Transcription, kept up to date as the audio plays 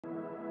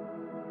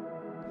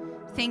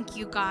Thank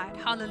you, God.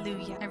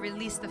 Hallelujah. I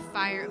release the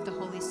fire of the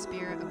Holy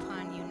Spirit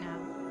upon you now.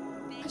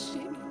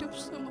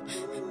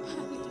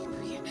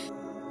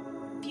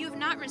 If you have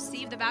not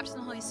received the baptism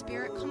of the Holy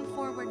Spirit, come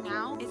forward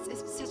now. It's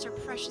such a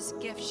precious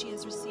gift she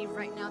has received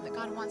right now that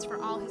God wants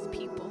for all his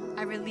people.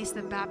 I release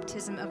the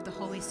baptism of the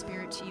Holy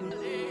Spirit to you.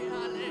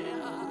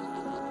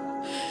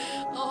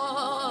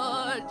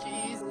 Oh,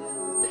 Jesus.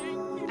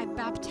 I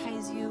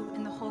baptize you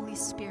in the Holy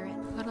Spirit.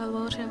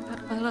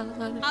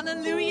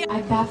 Hallelujah.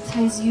 I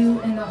baptize you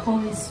in the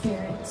Holy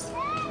Spirit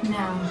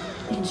now,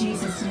 in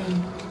Jesus'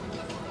 name.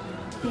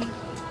 Thank you.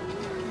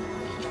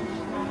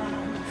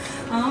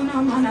 Oh, no.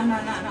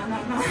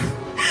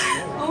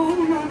 Oh,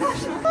 no.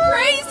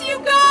 Praise you,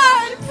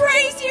 God.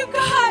 Praise you,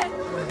 God.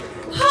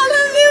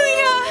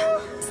 Hallelujah.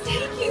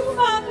 Thank you,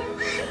 Father.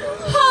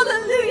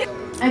 Hallelujah.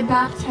 I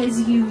baptize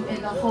you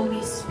in the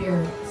Holy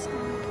Spirit.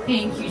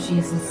 Thank you,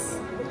 Jesus.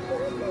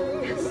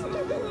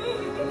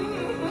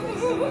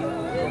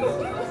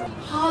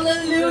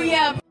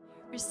 Hallelujah.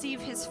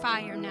 Receive his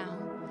fire now.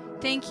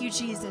 Thank you,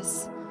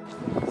 Jesus.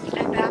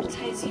 I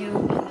baptize you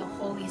in the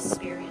Holy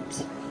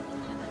Spirit.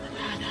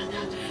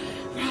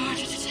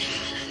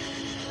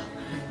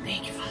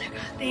 Thank you, Father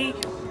God. Thank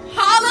you.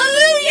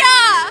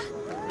 Hallelujah.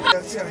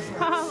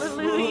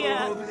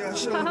 Hallelujah.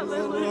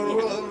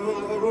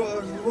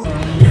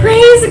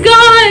 Praise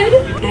God!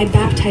 I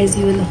baptize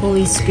you in the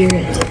Holy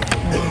Spirit.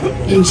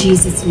 In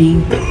Jesus'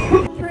 name.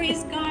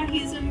 Praise God,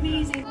 he's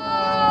amazing.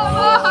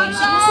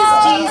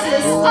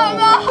 Jesus.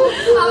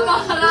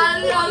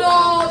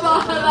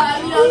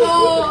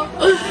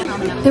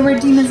 There were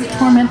demons that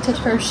tormented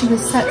her. She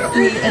was set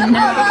free, and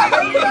now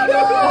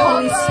the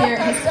Holy Spirit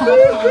has come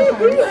upon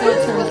her and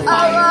filled her with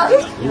fire.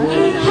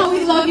 How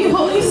we love you,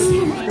 Holy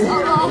Spirit.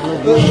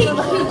 Thank you,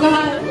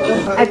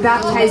 God. I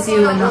baptize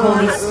you in the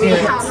Holy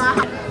Spirit.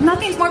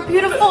 Nothing's more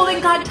beautiful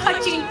than God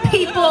touching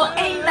people.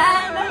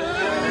 Amen.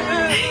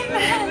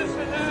 Amen.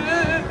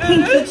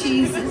 Thank you,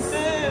 Jesus.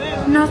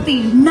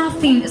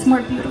 Nothing is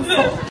more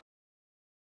beautiful.